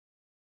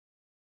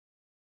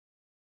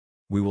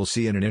We will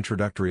see in an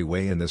introductory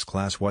way in this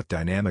class what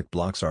dynamic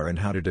blocks are and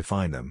how to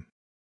define them.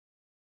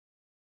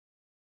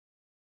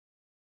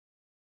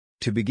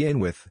 To begin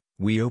with,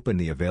 we open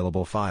the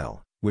available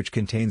file, which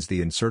contains the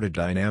inserted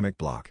dynamic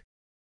block.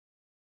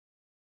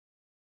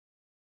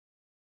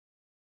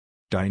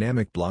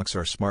 Dynamic blocks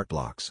are smart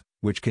blocks,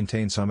 which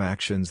contain some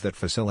actions that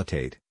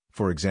facilitate,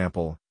 for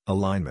example,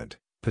 alignment,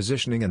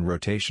 positioning and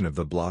rotation of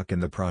the block in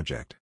the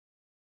project.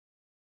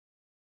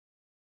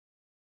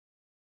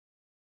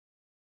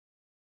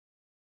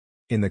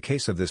 In the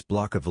case of this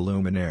block of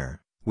luminaire,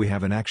 we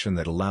have an action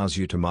that allows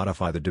you to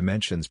modify the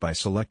dimensions by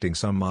selecting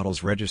some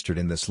models registered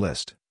in this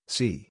list,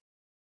 see.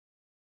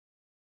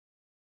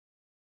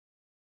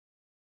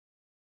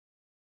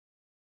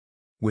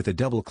 With a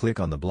double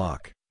click on the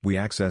block, we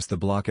access the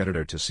block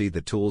editor to see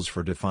the tools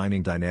for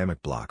defining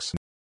dynamic blocks.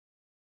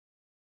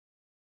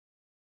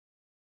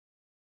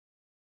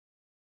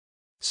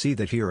 See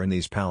that here in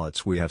these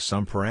palettes we have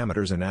some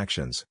parameters and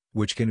actions,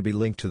 which can be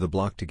linked to the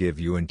block to give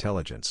you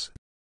intelligence.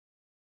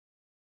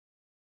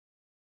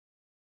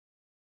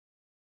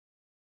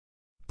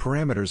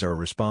 Parameters are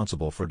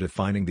responsible for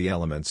defining the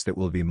elements that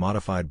will be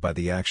modified by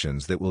the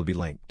actions that will be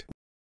linked.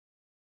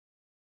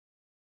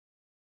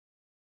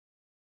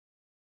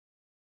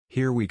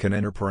 Here we can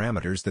enter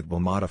parameters that will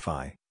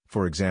modify,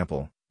 for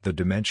example, the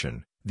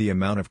dimension, the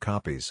amount of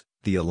copies,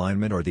 the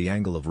alignment or the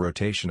angle of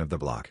rotation of the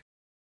block.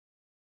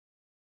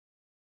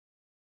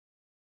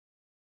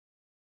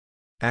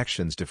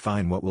 Actions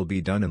define what will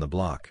be done in the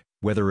block,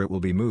 whether it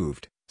will be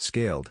moved,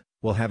 scaled,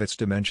 will have its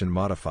dimension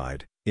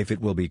modified, if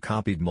it will be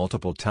copied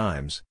multiple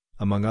times,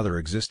 among other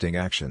existing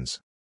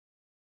actions.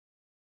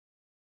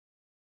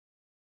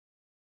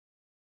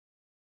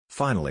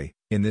 Finally,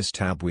 in this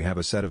tab we have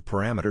a set of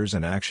parameters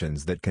and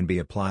actions that can be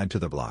applied to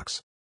the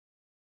blocks.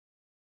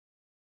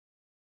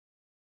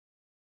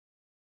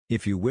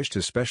 If you wish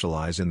to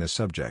specialize in this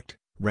subject,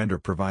 Render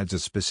provides a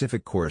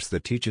specific course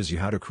that teaches you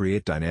how to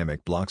create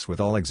dynamic blocks with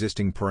all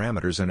existing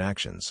parameters and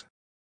actions.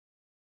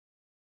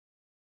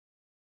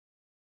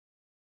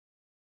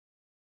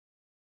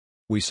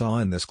 We saw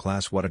in this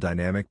class what a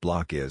dynamic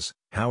block is,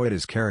 how it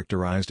is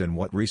characterized and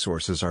what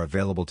resources are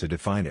available to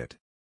define it.